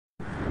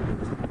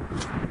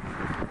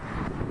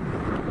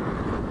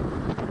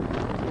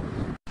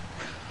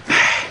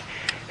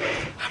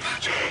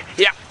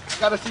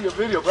Gotta see your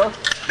video, bro.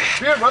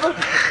 Here, brother.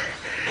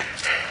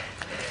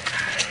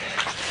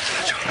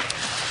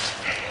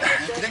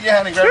 Take your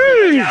hand and grab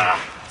me.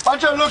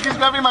 Bunch of Lucas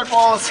grabbing my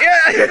balls.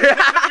 Yeah. He's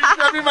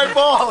grabbing my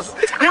balls.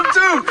 Him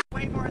too.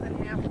 Way more than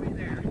halfway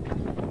there.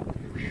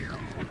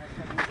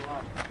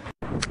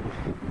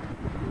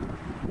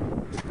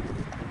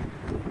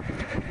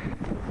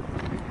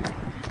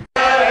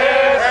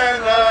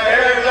 And the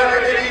hairs of her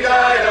kitty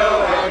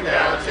dido hung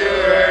down to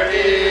her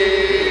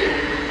knees.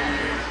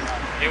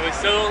 It was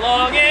so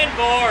long and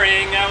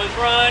boring, I was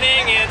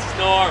running and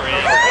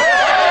snoring.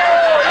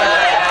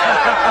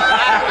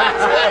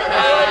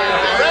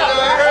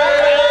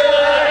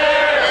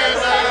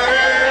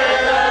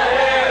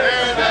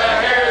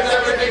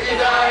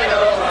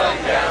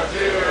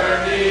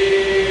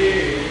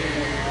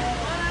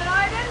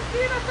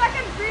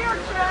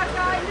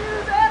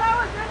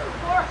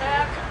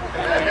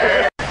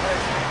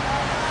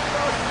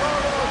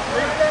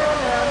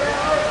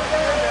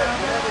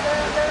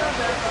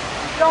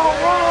 Don't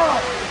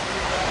run!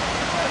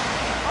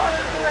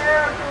 Under the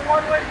air to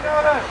one-way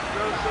notice.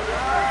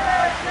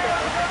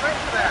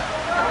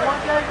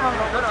 One-way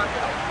notice.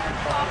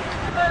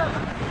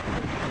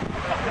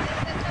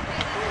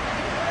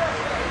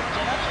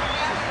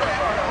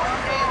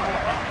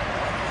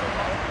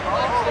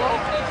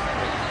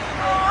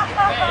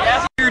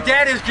 Your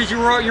dad is because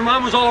your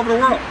mom was all over the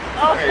world.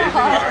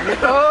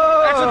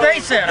 That's what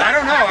they said. I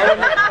don't know.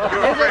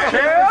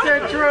 Is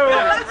it true?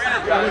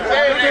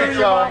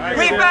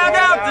 We found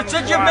out that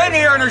since you've been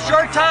here in a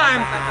short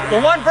time,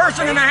 the one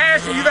person in the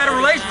hash that you've had a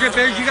relationship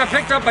is you got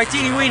picked up by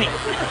Teeny Weenie.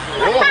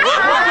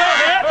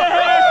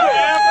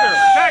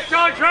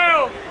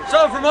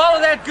 So from all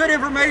of that good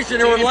information,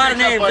 there were a lot of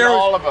names. There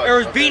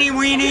was Beanie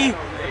Weenie.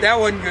 That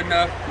wasn't good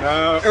enough.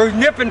 No. There was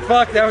Nip and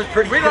Fuck. That was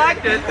pretty good. We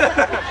liked it.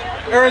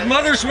 There was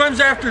Mother Swims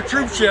After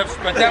Troop Ships,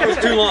 but that was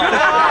too long.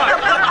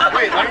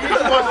 Wait, are you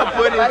supposed to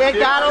put in? But it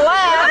got a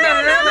laugh.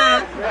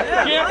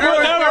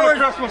 There was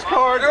Christmas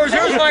card. There was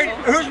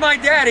who's my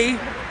daddy,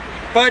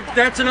 but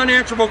that's an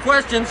unanswerable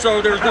question, so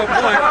there's no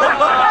point. That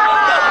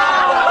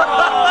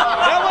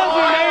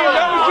wasn't named.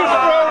 That was just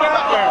thrown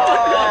out there.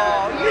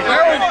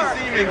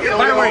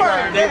 By the way,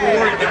 they were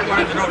worried. They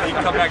wanted to know if you'd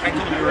come back. I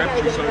told them you were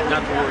empty, so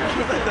not to worry.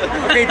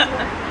 Okay,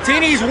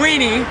 Teeny's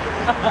Weenie.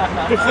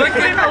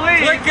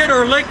 Flick it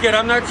or lick it.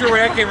 I'm not sure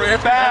where that came from.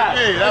 That's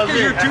because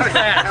you're too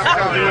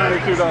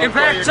fast. In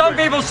fact, some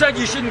people said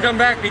you shouldn't come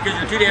back because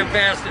you're too damn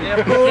fast and you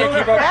can't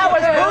keep up. That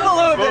was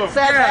Boogaloo that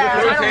said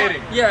that.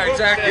 Yeah,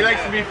 exactly. He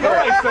likes to be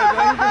first.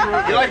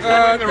 He likes to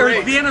win the There's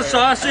race. Vienna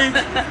Sausage,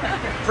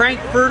 Frank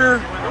Furter,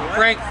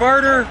 Frank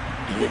Farter,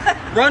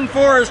 Run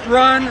Forrest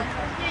Run,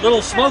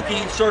 Little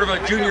Smokey, sort of a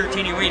junior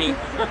Teeny Weenie.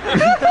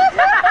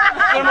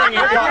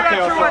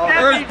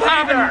 There's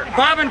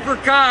Bobbin for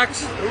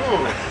Cox.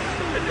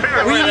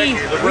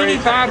 Weenie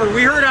Bobber.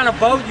 We heard on a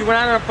boat, you went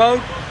out on a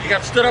boat, you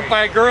got stood up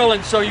by a girl,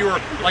 and so you were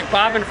like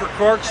bobbing for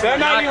corks. That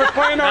night you were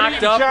planning on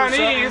eating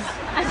Chinese.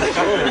 Instead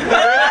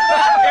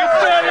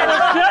it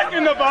was Jack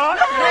in the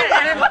Box.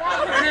 And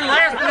then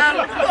last but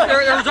not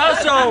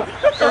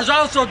there was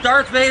also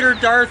Darth Vader,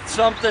 Darth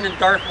something, and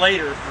Darth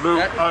Later.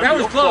 That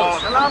was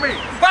close.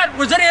 But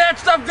was any of that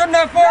stuff good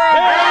enough for him?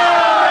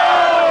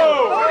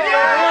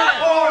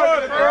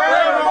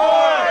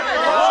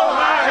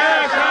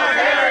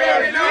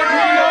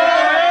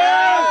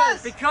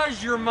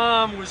 Because your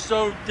mom was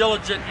so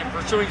diligent in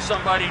pursuing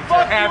somebody to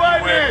have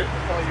you with,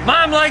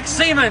 Mom likes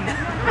semen. Let's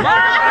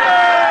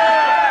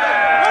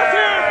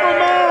hear it for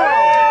Mom.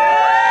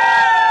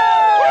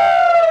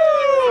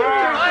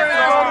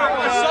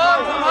 A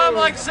song for Mom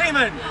likes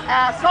semen.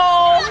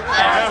 Asshole!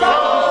 Asshole!